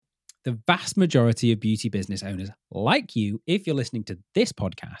the vast majority of beauty business owners like you, if you're listening to this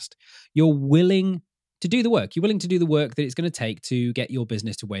podcast, you're willing to do the work. You're willing to do the work that it's going to take to get your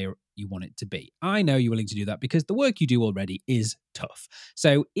business to where you want it to be. I know you're willing to do that because the work you do already is tough.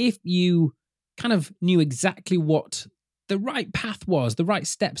 So if you kind of knew exactly what the right path was, the right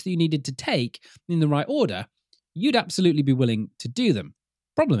steps that you needed to take in the right order, you'd absolutely be willing to do them.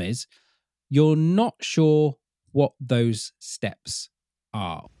 Problem is, you're not sure what those steps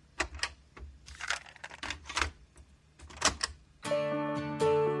are.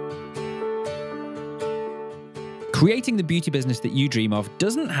 Creating the beauty business that you dream of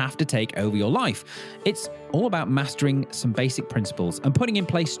doesn't have to take over your life. It's all about mastering some basic principles and putting in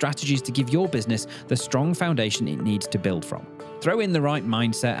place strategies to give your business the strong foundation it needs to build from. Throw in the right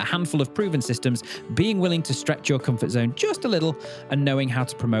mindset, a handful of proven systems, being willing to stretch your comfort zone just a little, and knowing how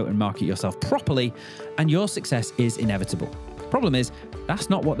to promote and market yourself properly, and your success is inevitable. Problem is,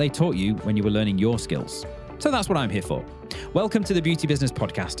 that's not what they taught you when you were learning your skills. So that's what I'm here for. Welcome to the Beauty Business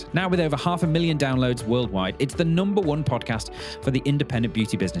Podcast. Now with over 500,000 downloads worldwide, it's the #1 podcast for the independent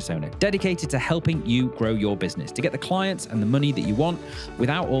beauty business owner, dedicated to helping you grow your business, to get the clients and the money that you want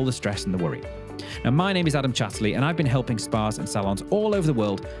without all the stress and the worry. Now, my name is Adam Chatterley, and I've been helping spas and salons all over the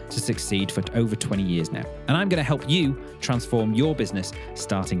world to succeed for over 20 years now. And I'm going to help you transform your business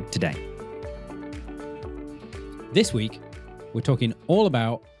starting today. This week, we're talking all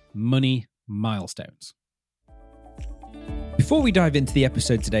about money milestones. Before we dive into the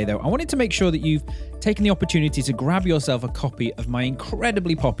episode today, though, I wanted to make sure that you've taken the opportunity to grab yourself a copy of my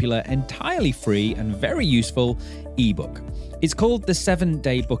incredibly popular, entirely free, and very useful ebook. It's called the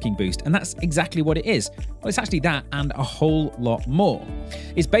 7-Day Booking Boost, and that's exactly what it is. Well, it's actually that and a whole lot more.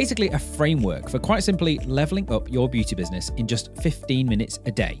 It's basically a framework for quite simply leveling up your beauty business in just 15 minutes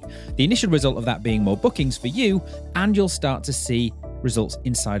a day. The initial result of that being more bookings for you, and you'll start to see results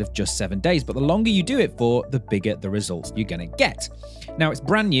inside of just 7 days. But the longer you do it for, the bigger the results you're going to get. Now, it's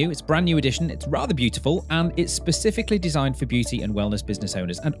brand new edition, it's rather beautiful, and it's specifically designed for beauty and wellness business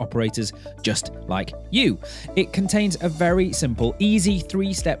owners and operators just like you. It contains a very simple, easy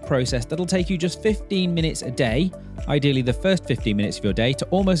 3-step process that'll take you just 15 minutes a day, ideally the first 15 minutes of your day, to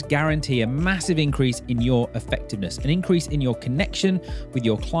almost guarantee a massive increase in your effectiveness, an increase in your connection with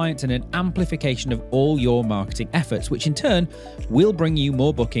your clients, and an amplification of all your marketing efforts, which in turn will bring you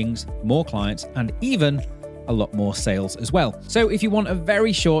more bookings, more clients, and even a lot more sales as well. So if you want a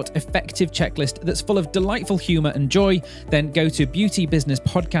very short, effective checklist that's full of delightful humor and joy, then go to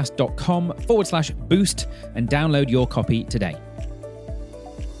beautybusinesspodcast.com/boost and download your copy today.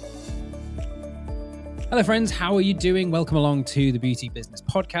 Hello friends, how are you doing? Welcome along to the Beauty Business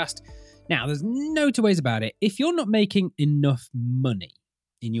Podcast. Now, there's no two ways about it. If you're not making enough money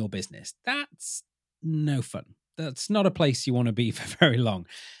in your business, that's no fun. That's not a place you want to be for very long.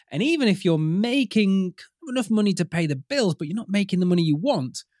 And even if you're making enough money to pay the bills, but you're not making the money you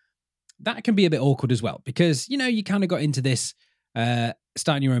want, that can be a bit awkward as well. Because, you kind of got into this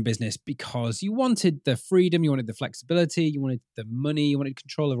starting your own business because you wanted the freedom, you wanted the flexibility, you wanted the money, you wanted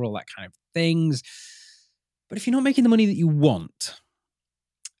control over all that kind of things. But if you're not making the money that you want,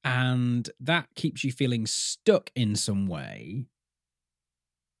 and that keeps you feeling stuck in some way,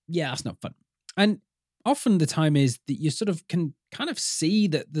 yeah, that's not fun. And often the time is that you sort of can kind of see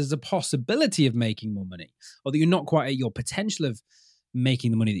that there's a possibility of making more money, or that you're not quite at your potential of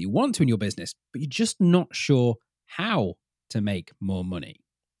making the money that you want to in your business, but you're just not sure how to make more money.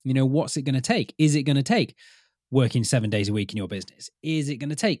 What's it going to take? Is it going to take working 7 days a week in your business? Is it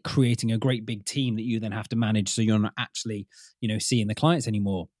going to take creating a great big team that you then have to manage so you're not actually, seeing the clients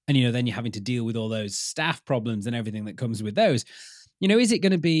anymore? And, then you're having to deal with all those staff problems and everything that comes with those. Is it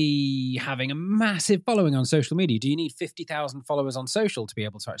going to be having a massive following on social media? Do you need 50,000 followers on social to be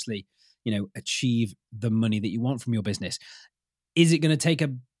able to actually, achieve the money that you want from your business? Is it going to take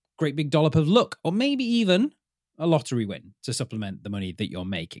a great big dollop of luck, or maybe even a lottery win to supplement the money that you're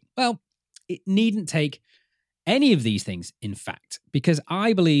making? Well, it needn't take any of these things, in fact, because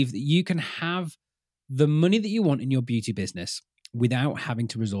I believe that you can have the money that you want in your beauty business without having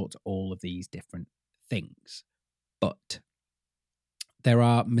to resort to all of these different things. But there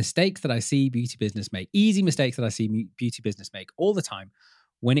are mistakes that I see beauty business make, easy mistakes that I see beauty business make all the time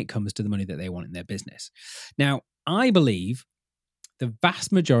when it comes to the money that they want in their business. Now, I believe the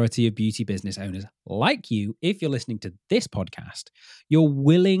vast majority of beauty business owners like you, if you're listening to this podcast, you're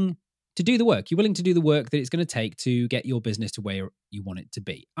willing to do the work. You're willing to do the work that it's going to take to get your business to where you want it to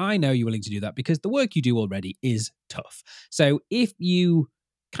be. I know you're willing to do that because the work you do already is tough. So if you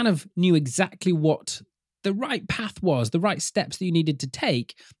kind of knew exactly what the right path was, the right steps that you needed to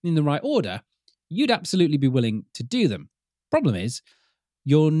take in the right order, you'd absolutely be willing to do them. Problem is,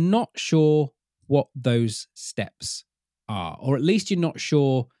 you're not sure what those steps are, or at least you're not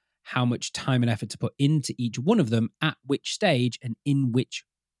sure how much time and effort to put into each one of them, at which stage and in which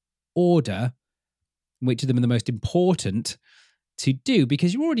order, which of them are the most important to do,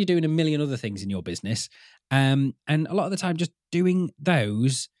 because you're already doing a million other things in your business. And a lot of the time just doing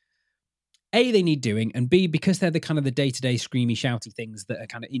those, A, they need doing, and B, because they're the kind of the day-to-day screamy, shouty things that are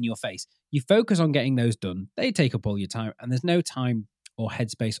kind of in your face, you focus on getting those done. They take up all your time, and there's no time or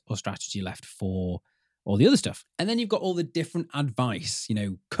headspace or strategy left for all the other stuff. And then you've got all the different advice,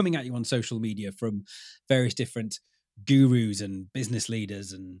 coming at you on social media from various different gurus and business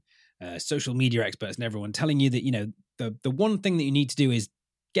leaders and social media experts and everyone telling you that, the one thing that you need to do is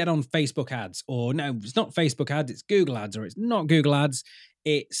get on Facebook ads, or no, it's not Facebook ads, it's Google ads, or it's not Google ads,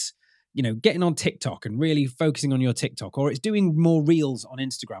 it's, getting on TikTok and really focusing on your TikTok, or it's doing more reels on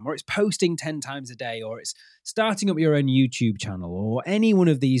Instagram, or it's posting 10 times a day, or it's starting up your own YouTube channel, or any one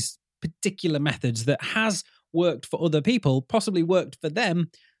of these particular methods that has worked for other people, possibly worked for them,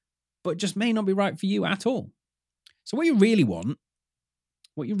 but just may not be right for you at all. So what you really want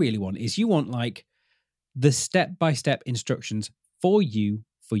is you want like the step-by-step instructions for you,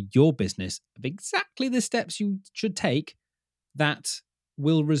 for your business, of exactly the steps you should take that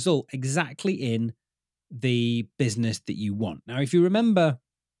will result exactly in the business that you want. Now, if you remember,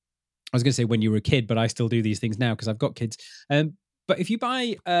 I was going to say when you were a kid, but I still do these things now because I've got kids. But if you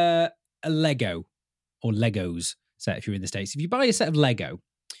buy a Lego or Legos set, if you're in the States, if you buy a set of Lego,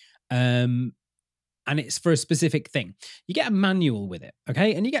 and it's for a specific thing, you get a manual with it,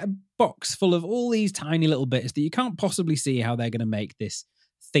 okay? And you get a box full of all these tiny little bits that you can't possibly see how they're going to make this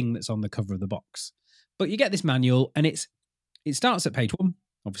thing that's on the cover of the box. But you get this manual, and it starts at page 1,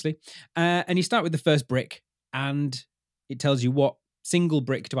 obviously, and you start with the first brick, and it tells you what single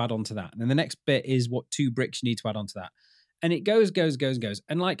brick to add onto that. And then the next bit is what 2 bricks you need to add onto that. And it goes.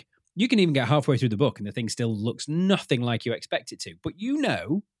 And like, you can even get halfway through the book and the thing still looks nothing like you expect it to. But you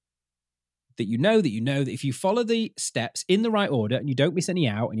know that if you follow the steps in the right order and you don't miss any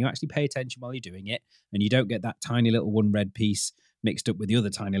out and you actually pay attention while you're doing it and you don't get that tiny little one red piece mixed up with the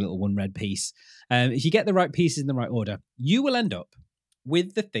other tiny little one red piece, if you get the right pieces in the right order, you will end up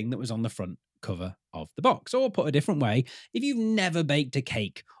with the thing that was on the front cover of the box. Or put a different way, if you've never baked a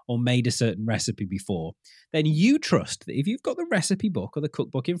cake or made a certain recipe before, then you trust that if you've got the recipe book or the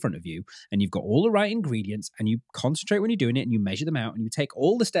cookbook in front of you and you've got all the right ingredients and you concentrate when you're doing it and you measure them out and you take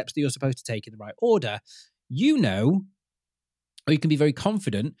all the steps that you're supposed to take in the right order, or you can be very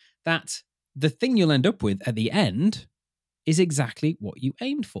confident that the thing you'll end up with at the end is exactly what you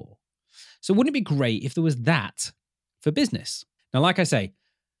aimed for. So wouldn't it be great if there was that for business? Now, like I say,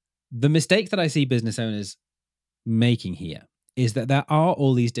 the mistake that I see business owners making here is that there are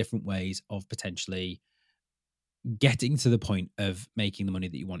all these different ways of potentially getting to the point of making the money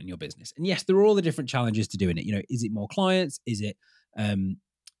that you want in your business. And yes, there are all the different challenges to doing it. Is it more clients? Is it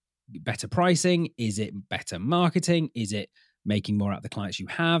better pricing? Is it better marketing? Is it making more out of the clients you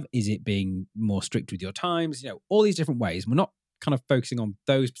have? Is it being more strict with your times? All these different ways. We're not kind of focusing on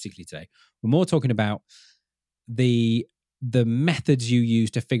those particularly today. We're more talking about the methods you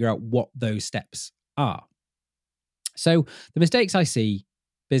use to figure out what those steps are. So the mistakes I see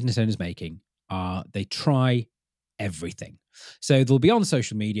business owners making are they try everything. So they'll be on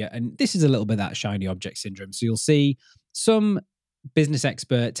social media, and this is a little bit of that shiny object syndrome. So you'll see some business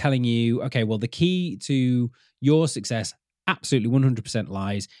expert telling you, okay, well, the key to your success absolutely 100%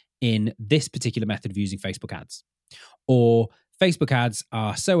 lies in this particular method of using Facebook ads. Or Facebook ads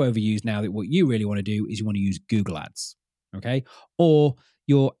are so overused now that what you really want to do is you want to use Google ads. Okay. Or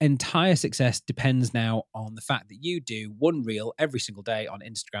your entire success depends now on the fact that you do one reel every single day on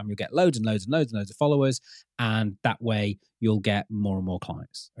Instagram. You'll get loads and loads and loads and loads of followers. And that way you'll get more and more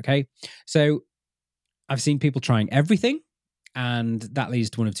clients. Okay. So I've seen people trying everything. And that leads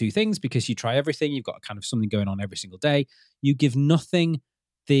to one of two things, because you try everything. You've got kind of something going on every single day. You give nothing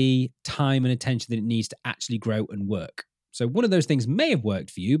the time and attention that it needs to actually grow and work. So one of those things may have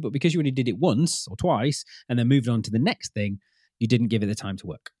worked for you, but because you only did it once or twice and then moved on to the next thing, you didn't give it the time to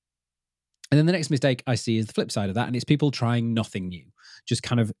work. And then the next mistake I see is the flip side of that, and it's people trying nothing new, just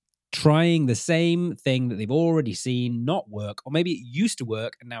kind of trying the same thing that they've already seen not work, or maybe it used to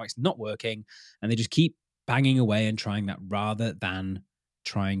work and now it's not working, and they just keep banging away and trying that rather than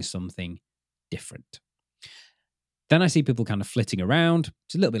trying something different. Then I see people kind of flitting around.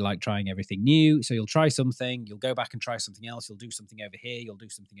 It's a little bit like trying everything new. So you'll try something, you'll go back and try something else, you'll do something over here, you'll do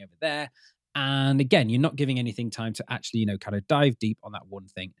something over there. And again, you're not giving anything time to actually, kind of dive deep on that one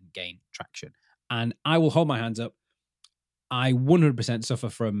thing and gain traction. And I will hold my hands up. I 100% suffer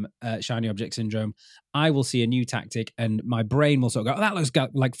from shiny object syndrome. I will see a new tactic and my brain will sort of go, oh, that looks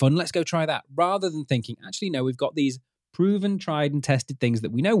like fun. Let's go try that. Rather than thinking, actually, no, we've got these proven, tried and tested things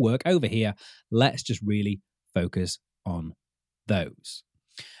that we know work over here. Let's just really focus on those.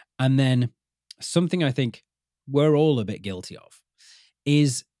 And then something I think we're all a bit guilty of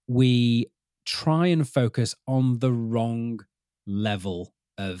is we try and focus on the wrong level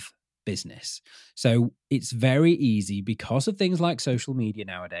of business. So it's very easy because of things like social media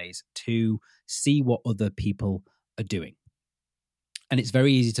nowadays to see what other people are doing. And it's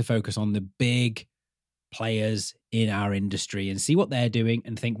very easy to focus on the big players in our industry and see what they're doing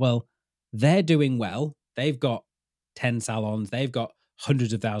and think, well, they're doing well. They've got 10 salons. They've got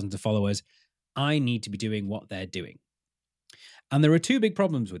hundreds of thousands of followers. I need to be doing what they're doing. And there are two big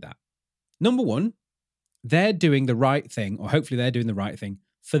problems with that. Number one, they're doing the right thing, or hopefully they're doing the right thing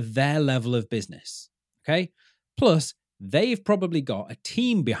for their level of business. Okay. Plus, they've probably got a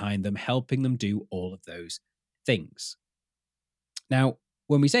team behind them helping them do all of those things. Now,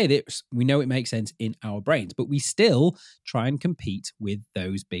 when we say this, we know it makes sense in our brains, but we still try and compete with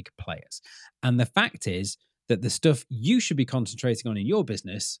those big players. And the fact is that the stuff you should be concentrating on in your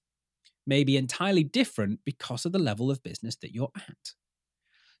business may be entirely different because of the level of business that you're at.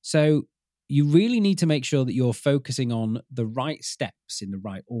 So you really need to make sure that you're focusing on the right steps in the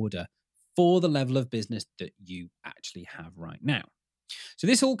right order for the level of business that you actually have right now. So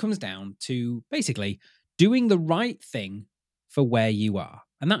this all comes down to basically doing the right thing for where you are.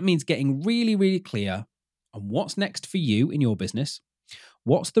 And that means getting really, really clear on what's next for you in your business,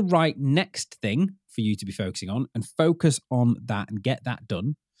 what's the right next thing for you to be focusing on, and focus on that and get that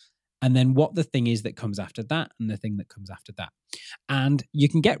done. And then what the thing is that comes after that and the thing that comes after that. And you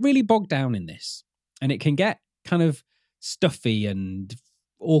can get really bogged down in this and it can get kind of stuffy and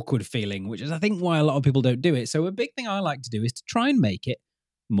awkward feeling, which is I think why a lot of people don't do it. So a big thing I like to do is to try and make it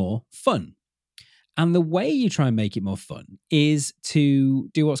more fun. And the way you try and make it more fun is to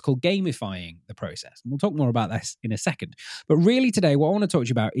do what's called gamifying the process. And we'll talk more about this in a second. But really today, what I want to talk to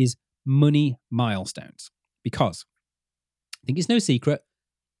you about is money milestones, because I think it's no secret,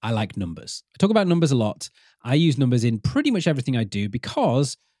 I like numbers. I talk about numbers a lot. I use numbers in pretty much everything I do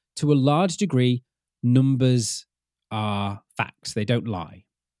because to a large degree, numbers are facts. They don't lie.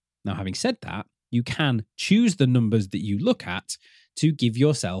 Now, having said that, you can choose the numbers that you look at to give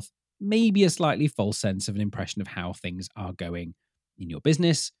yourself maybe a slightly false sense of an impression of how things are going in your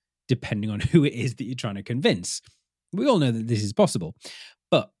business, depending on who it is that you're trying to convince. We all know that this is possible,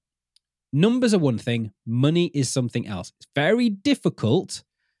 but numbers are one thing, money is something else. It's very difficult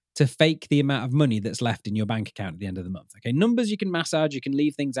to fake the amount of money that's left in your bank account at the end of the month. Okay, numbers you can massage, you can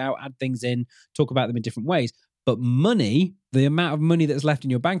leave things out, add things in, talk about them in different ways. But money, the amount of money that's left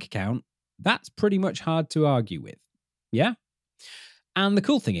in your bank account, that's pretty much hard to argue with. Yeah? And the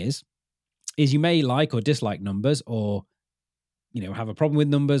cool thing is you may like or dislike numbers or, have a problem with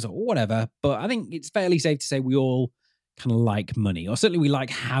numbers or whatever. But I think it's fairly safe to say we all kind of like money, or certainly we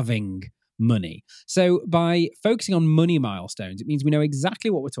like having money. So by focusing on money milestones, it means we know exactly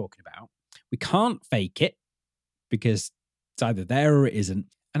what we're talking about. We can't fake it because it's either there or it isn't.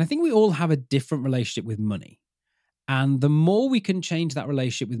 And I think we all have a different relationship with money. And the more we can change that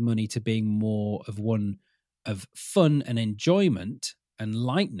relationship with money to being more of one of fun and enjoyment and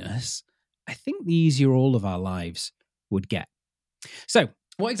lightness, I think the easier all of our lives would get. So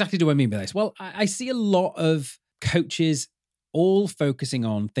what exactly do I mean by this? Well, I see a lot of coaches all focusing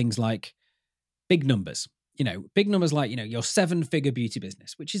on things like big numbers, big numbers like, your 7-figure beauty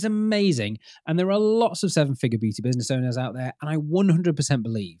business, which is amazing. And there are lots of 7-figure beauty business owners out there. And I 100%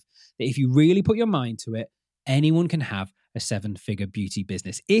 believe that if you really put your mind to it, anyone can have a 7-figure beauty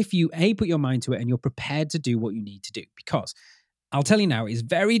business. If you put your mind to it and you're prepared to do what you need to do, because I'll tell you now, it's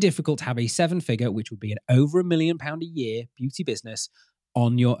very difficult to have a 7-figure, which would be an over £1 million a year beauty business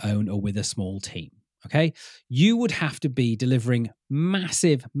on your own or with a small team. Okay, you would have to be delivering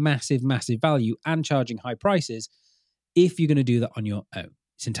massive, massive, massive value and charging high prices if you're going to do that on your own.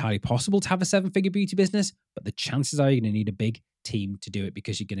 It's entirely possible to have a 7-figure beauty business, but the chances are you're going to need a big team to do it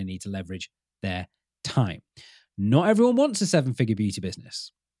because you're going to need to leverage their time. Not everyone wants a 7-figure beauty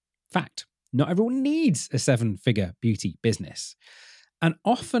business. Fact, not everyone needs a 7-figure beauty business. And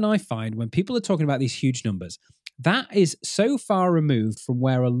often I find when people are talking about these huge numbers, that is so far removed from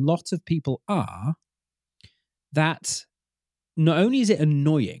where a lot of people are that not only is it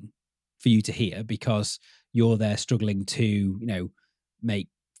annoying for you to hear because you're there struggling to, make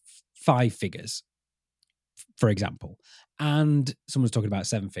 5 figures, for example, and someone's talking about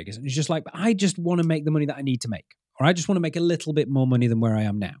 7 figures, and it's just like, I just want to make the money that I need to make, or I just want to make a little bit more money than where I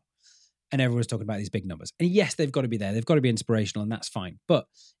am now. and everyone's talking about these big numbers. And yes, they've got to be there. They've got to be inspirational, and that's fine. But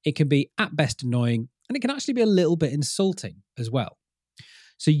it can be at best annoying, and it can actually be a little bit insulting as well.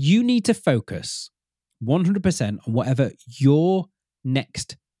 So you need to focus 100% on whatever your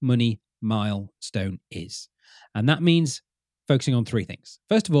next money milestone is. And that means focusing on 3 things.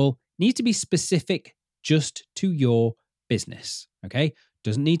 First of all, it needs to be specific just to your business, okay?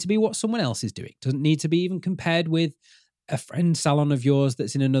 Doesn't need to be what someone else is doing. Doesn't need to be even compared with a friend salon of yours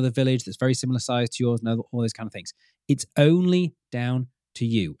that's in another village that's very similar size to yours, and all those kind of things. It's only down to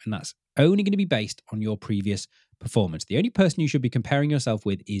you, and that's only going to be based on your previous performance. The only person you should be comparing yourself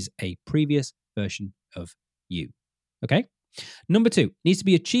with is a previous version of you, okay? Number 2, needs to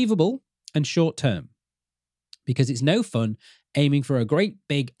be achievable and short term, because it's no fun aiming for a great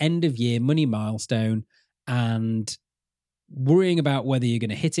big end of year money milestone and worrying about whether you're going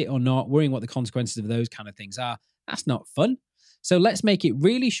to hit it or not, worrying what the consequences of those kind of things are. That's not fun. So let's make it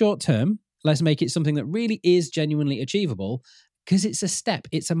really short term. Let's make it something that really is genuinely achievable, because it's a step.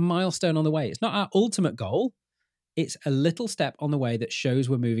 It's a milestone on the way. It's not our ultimate goal. It's a little step on the way that shows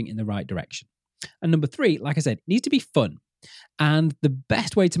we're moving in the right direction. And number 3, like I said, it needs to be fun. And the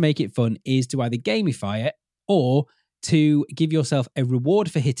best way to make it fun is to either gamify it or to give yourself a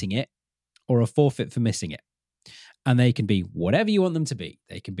reward for hitting it or a forfeit for missing it. And they can be whatever you want them to be.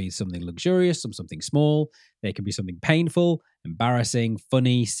 They can be something luxurious, something small. They can be something painful, embarrassing,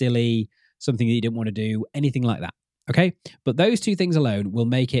 funny, silly, something that you didn't want to do, anything like that. Okay? But those 2 things alone will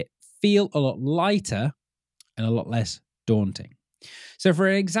make it feel a lot lighter and a lot less daunting. So for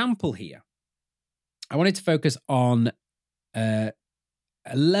an example here, I wanted to focus on a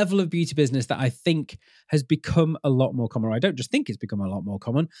level of beauty business that I think has become a lot more common. Or I don't just think it's become a lot more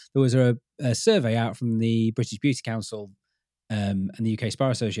common. There was a survey out from the British Beauty Council and the UK Spa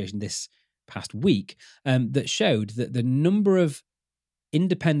Association this past week that showed that the number of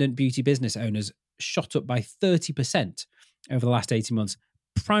independent beauty business owners shot up by 30% over the last 18 months,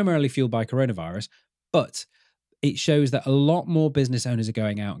 primarily fueled by coronavirus. But it shows that a lot more business owners are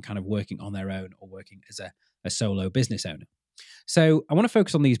going out and kind of working on their own or working as a solo business owner. So I want to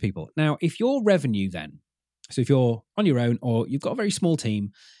focus on these people. Now, if your revenue then, so if you're on your own or you've got a very small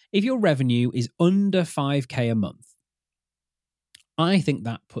team, if your revenue is under 5K a month, I think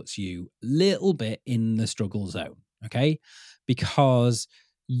that puts you a little bit in the struggle zone, okay? Because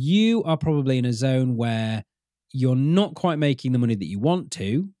you are probably in a zone where you're not quite making the money that you want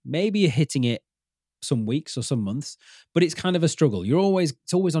to. Maybe you're hitting it some weeks or some months, but it's kind of a struggle.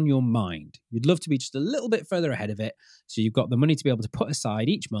 It's always on your mind. You'd love to be just a little bit further ahead of it, so you've got the money to be able to put aside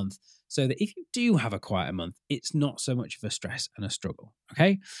each month so that if you do have a quieter month, it's not so much of a stress and a struggle,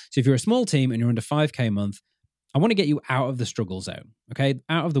 okay? So if you're a small team and you're under 5K a month, I want to get you out of the struggle zone, okay?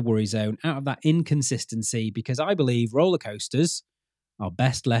 Out of the worry zone, out of that inconsistency, because I believe roller coasters are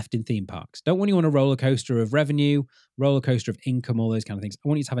best left in theme parks. Don't want you on a roller coaster of revenue, roller coaster of income, all those kind of things. I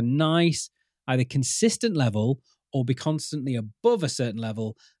want you to have a nice, either consistent level or be constantly above a certain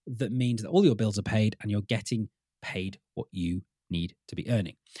level that means that all your bills are paid and you're getting paid what you need to be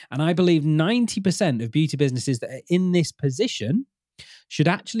earning. And I believe 90% of beauty businesses that are in this position should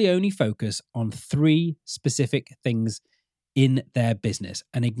actually only focus on 3 specific things in their business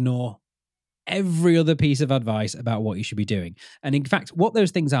and ignore every other piece of advice about what you should be doing. And in fact, what those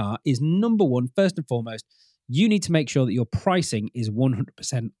things are is, number 1, first and foremost, you need to make sure that your pricing is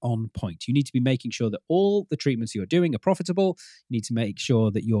 100% on point. You need to be making sure that all the treatments you're doing are profitable. You need to make sure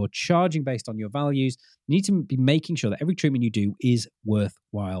that you're charging based on your values. You need to be making sure that every treatment you do is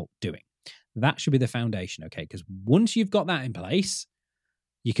worthwhile doing. That should be the foundation, okay? Because once you've got that in place,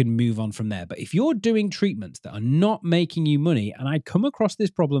 you can move on from there. But if you're doing treatments that are not making you money, and I come across this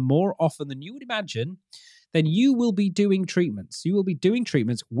problem more often than you would imagine, then you will be doing treatments. You will be doing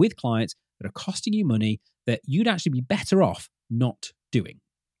treatments with clients that are costing you money that you'd actually be better off not doing.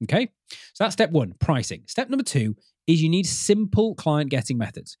 Okay? So that's step 1, pricing. Step number 2 is you need simple client getting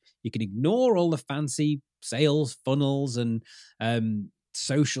methods. You can ignore all the fancy sales funnels and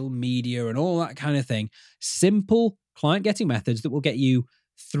social media and all that kind of thing. Simple client getting methods that will get you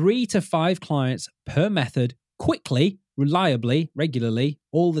 3 to 5 clients per method quickly, reliably, regularly,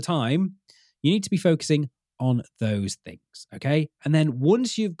 all the time. You need to be focusing on those things, okay? And then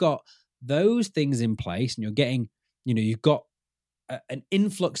once you've got those things in place and you're getting, you've got an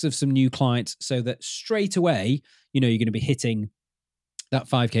influx of some new clients so that straight away, you're going to be hitting that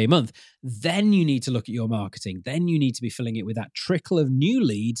 5K a month, then you need to look at your marketing. Then you need to be filling it with that trickle of new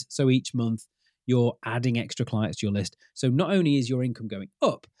leads. So each month you're adding extra clients to your list. So not only is your income going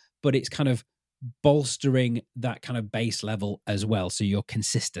up, but it's kind of bolstering that kind of base level as well. So you're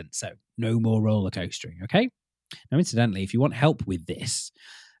consistent. So no more roller coastering, okay? Now, incidentally, if you want help with this,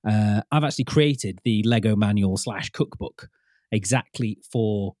 I've actually created the Lego manual / cookbook exactly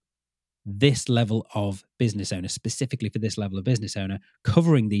for this level of business owner, specifically for this level of business owner,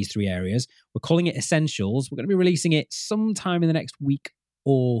 covering these 3 areas. We're calling it Essentials. We're going to be releasing it sometime in the next week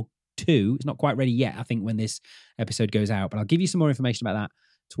or 2. It's not quite ready yet, I think, when this episode goes out, but I'll give you some more information about that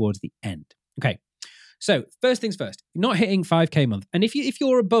towards the end. Okay. So first things first, you're not hitting 5K a month. And if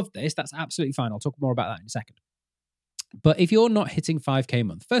you're above this, that's absolutely fine. I'll talk more about that in a second. But if you're not hitting 5K a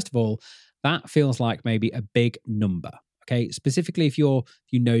month, first of all, that feels like maybe a big number. Okay, specifically if you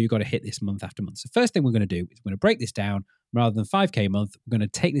know you've got to hit this month after month. So first thing we're going to do is we're going to break this down. Rather than 5K a month, we're going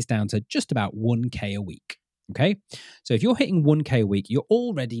to take this down to just about 1K a week. Okay, so if you're hitting 1K a week, you're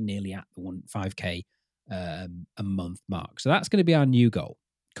already nearly at the 5K a month mark. So that's going to be our new goal.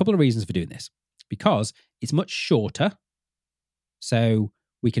 A couple of reasons for doing this. Because it's much shorter, so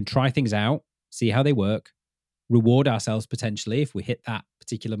we can try things out, see how they work, reward ourselves potentially if we hit that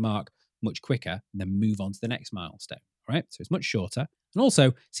particular mark much quicker, and then move on to the next milestone. All right, so it's much shorter, and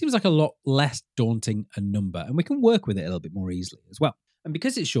also seems like a lot less daunting a number, and we can work with it a little bit more easily as well. And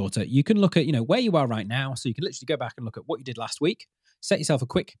because it's shorter, you can look at where you are right now, so you can literally go back and look at what you did last week, set yourself a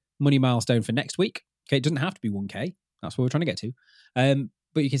quick money milestone for next week. Okay, it doesn't have to be 1K. That's what we're trying to get to.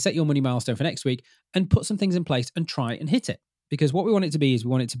 But you can set your money milestone for next week and put some things in place and try and hit it. Because what we want it to be is we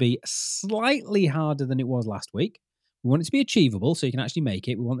want it to be slightly harder than it was last week. We want it to be achievable so you can actually make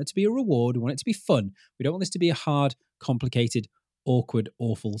it. We want it to be a reward. We want it to be fun. We don't want this to be a hard, complicated, awkward,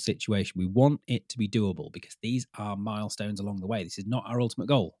 awful situation. We want it to be doable because these are milestones along the way. This is not our ultimate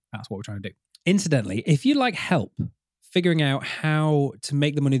goal. That's what we're trying to do. Incidentally, if you'd like help figuring out how to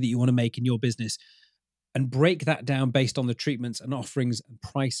make the money that you want to make in your business and break that down based on the treatments and offerings and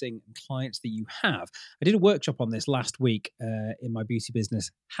pricing and clients that you have. I did a workshop on this last week in my Beauty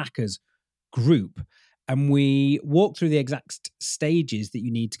Business Hackers group, and we walked through the exact stages that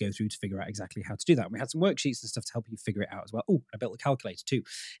you need to go through to figure out exactly how to do that. And we had some worksheets and stuff to help you figure it out as well. Oh, I built a calculator too.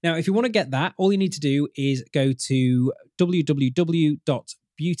 Now, if you want to get that, all you need to do is go to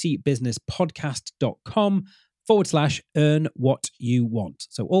www.beautybusinesspodcast.com/earn what you want.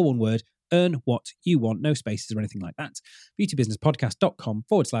 So all one word, earn what you want, no spaces or anything like that.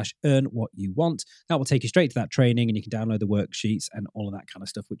 beautybusinesspodcast.com/earn what you want. That will take you straight to that training and you can download the worksheets and all of that kind of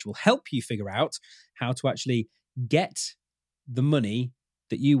stuff, which will help you figure out how to actually get the money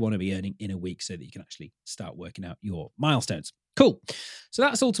that you want to be earning in a week so that you can actually start working out your milestones. Cool. So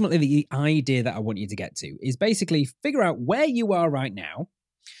that's ultimately the idea that I want you to get to is basically figure out where you are right now,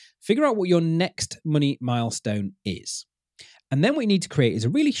 figure out what your next money milestone is. And then what you need to create is a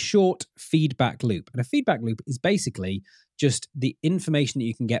really short feedback loop. And a feedback loop is basically just the information that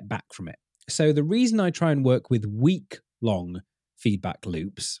you can get back from it. So the reason I try and work with week-long feedback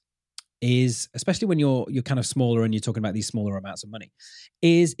loops is, especially when you're kind of smaller and you're talking about these smaller amounts of money,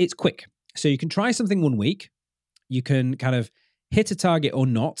 is it's quick. So you can try something 1 week. You can kind of hit a target or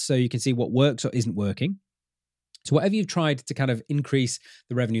not, so you can see what works or isn't working. So whatever you've tried to kind of increase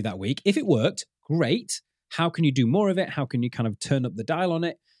the revenue that week, if it worked, great. How can you do more of it? How can you kind of turn up the dial on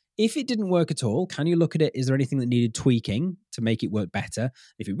it? If it didn't work at all, can you look at it? Is there anything that needed tweaking to make it work better?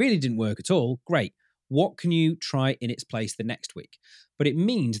 If it really didn't work at all, great. What can you try in its place the next week? But it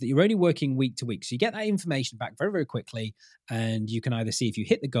means that you're only working week to week. So you get that information back very, very quickly. And you can either see if you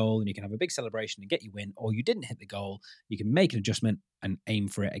hit the goal and you can have a big celebration and get your win, or you didn't hit the goal. You can make an adjustment and aim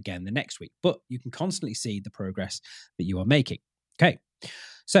for it again the next week. But you can constantly see the progress that you are making. Okay.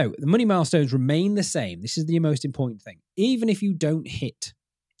 So the money milestones remain the same. This is the most important thing. Even if you don't hit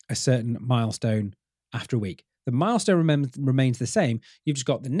a certain milestone after a week, the milestone remains the same. You've just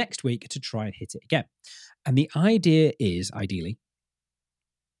got the next week to try and hit it again. And the idea is, ideally,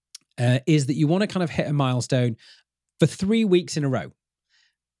 is that you want to kind of hit a milestone for 3 weeks in a row.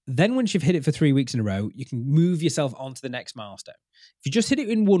 Then once you've hit it for 3 weeks in a row, you can move yourself on to the next milestone. If you just hit it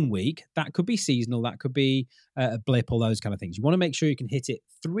in 1 week, that could be seasonal, that could be a blip, all those kind of things. You want to make sure you can hit it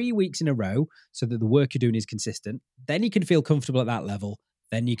 3 weeks in a row so that the work you're doing is consistent. Then you can feel comfortable at that level.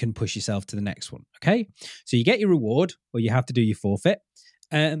 Then you can push yourself to the next one, okay? So you get your reward, or you have to do your forfeit.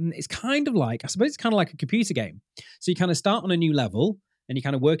 It's kind of like, I suppose it's kind of like a computer game. So you kind of start on a new level, and you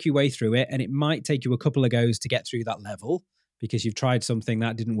kind of work your way through it, and it might take you a couple of goes to get through that level, because you've tried something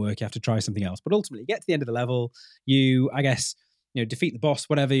that didn't work, you have to try something else. But ultimately, you get to the end of the level, you, I guess, defeat the boss,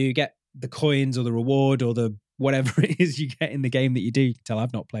 whatever, you get the coins or the reward or the whatever it is you get in the game that you do. You can tell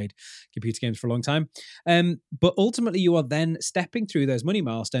I've not played computer games for a long time. But ultimately, you are then stepping through those money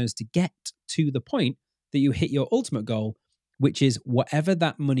milestones to get to the point that you hit your ultimate goal, which is whatever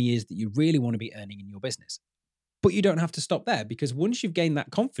that money is that you really want to be earning in your business. But you don't have to stop there, because once you've gained that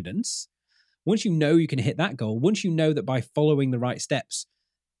confidence, once you know you can hit that goal, once you know that by following the right steps,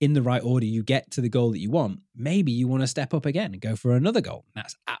 in the right order, you get to the goal that you want, maybe you want to step up again and go for another goal.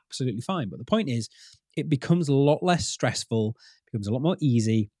 That's absolutely fine. But the point is, it becomes a lot less stressful, becomes a lot more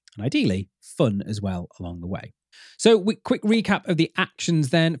easy, and ideally fun as well along the way. So quick recap of the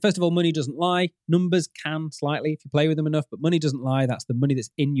actions then. First of all, money doesn't lie. Numbers can slightly if you play with them enough, but money doesn't lie. That's the money that's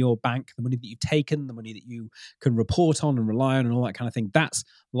in your bank, the money that you've taken, the money that you can report on and rely on and all that kind of thing. That's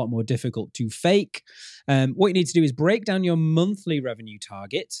a lot more difficult to fake. What you need to do is break down your monthly revenue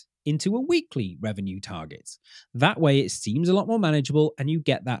target into a weekly revenue target. That way it seems a lot more manageable and you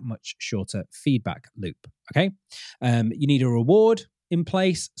get that much shorter feedback loop. Okay. You need a reward in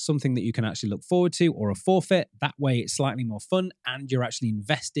place, something that you can actually look forward to, or a forfeit. That way it's slightly more fun and you're actually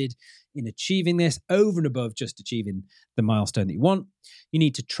invested in achieving this over and above just achieving the milestone that you want. You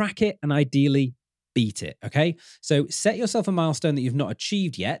need to track it and ideally beat it, okay? So set yourself a milestone that you've not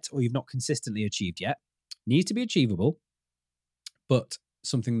achieved yet or you've not consistently achieved yet. It needs to be achievable, but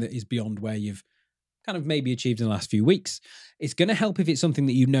something that is beyond where you've kind of maybe achieved in the last few weeks. It's going to help if it's something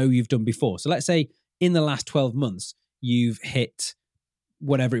that you know you've done before. So let's say in the last 12 months, you've hit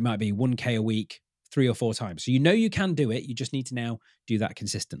whatever it might be, 1K a week, 3 or 4 times. So you know you can do it. You just need to now do that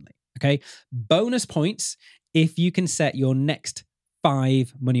consistently. Okay. Bonus points if you can set your next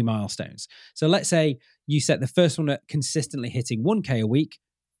 5 money milestones. So let's say you set the first one at consistently hitting 1K a week,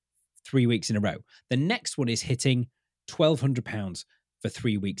 3 weeks in a row. The next one is hitting £1,200 for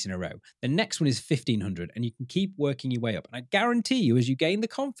 3 weeks in a row. The next one is 1,500, and you can keep working your way up. And I guarantee you, as you gain the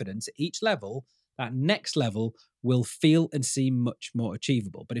confidence at each level, that next level will feel and seem much more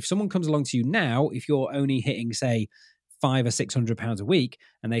achievable. But if someone comes along to you now, if you're only hitting, say, £500 or £600 a week,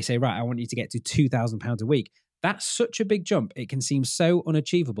 and they say, right, I want you to get to £2,000 a week, that's such a big jump. It can seem so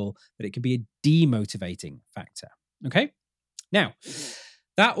unachievable that it can be a demotivating factor. Okay? Now,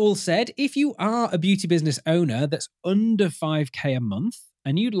 that all said, if you are a beauty business owner that's under 5K a month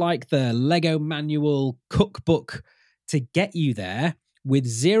and you'd like the Lego manual cookbook to get you there with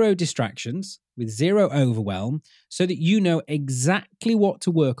 0 distractions, with 0 overwhelm, so that you know exactly what to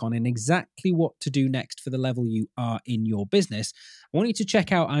work on and exactly what to do next for the level you are in your business, I want you to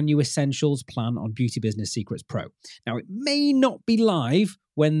check out our new Essentials plan on Beauty Business Secrets Pro. Now, it may not be live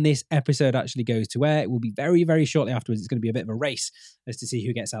when this episode actually goes to air. It will be very, very shortly afterwards. It's going to be a bit of a race as to see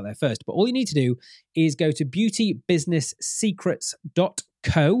who gets out there first. But all you need to do is go to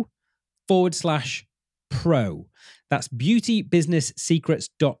beautybusinesssecrets.co/pro. That's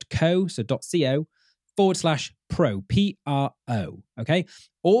beautybusinesssecrets.co, so .co/pro, P-R-O, okay?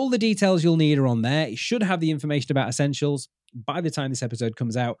 All the details you'll need are on there. It should have the information about Essentials by the time this episode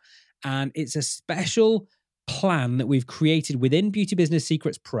comes out, and it's a special plan that we've created within Beauty Business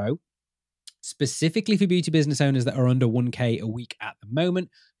Secrets Pro, specifically for beauty business owners that are under 1K a week at the moment,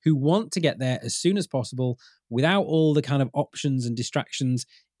 who want to get there as soon as possible without all the kind of options and distractions.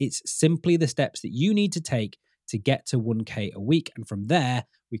 It's simply the steps that you need to take to get to 1K a week. And from there,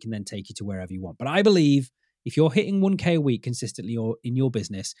 we can then take you to wherever you want. But I believe if you're hitting 1K a week consistently or in your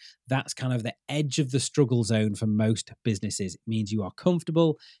business, that's kind of the edge of the struggle zone for most businesses. It means you are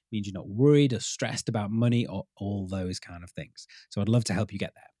comfortable, it means you're not worried or stressed about money or all those kind of things. So I'd love to help you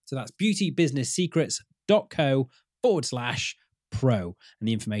get there. So that's beautybusinesssecrets.co/pro, and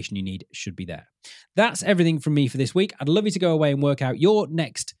the information you need should be there. That's everything from me for this week. I'd love you to go away and work out your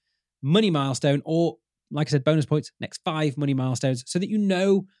next money milestone, or like I said, bonus points, next 5 money milestones, so that you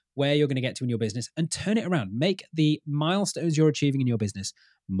know where you're going to get to in your business and turn it around. Make the milestones you're achieving in your business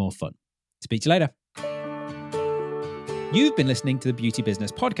more fun. Speak to you later. You've been listening to the Beauty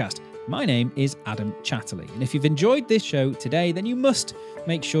Business Podcast. My name is Adam Chatterley, and if you've enjoyed this show today, then you must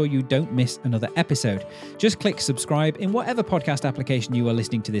make sure you don't miss another episode. Just click subscribe in whatever podcast application you are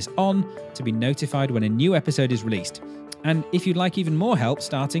listening to this on to be notified when a new episode is released. And if you'd like even more help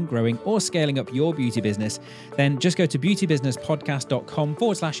starting, growing, or scaling up your beauty business, then just go to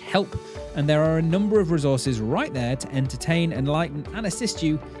beautybusinesspodcast.com/help. And there are a number of resources right there to entertain, enlighten, and assist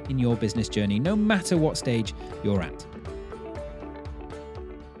you in your business journey, no matter what stage you're at.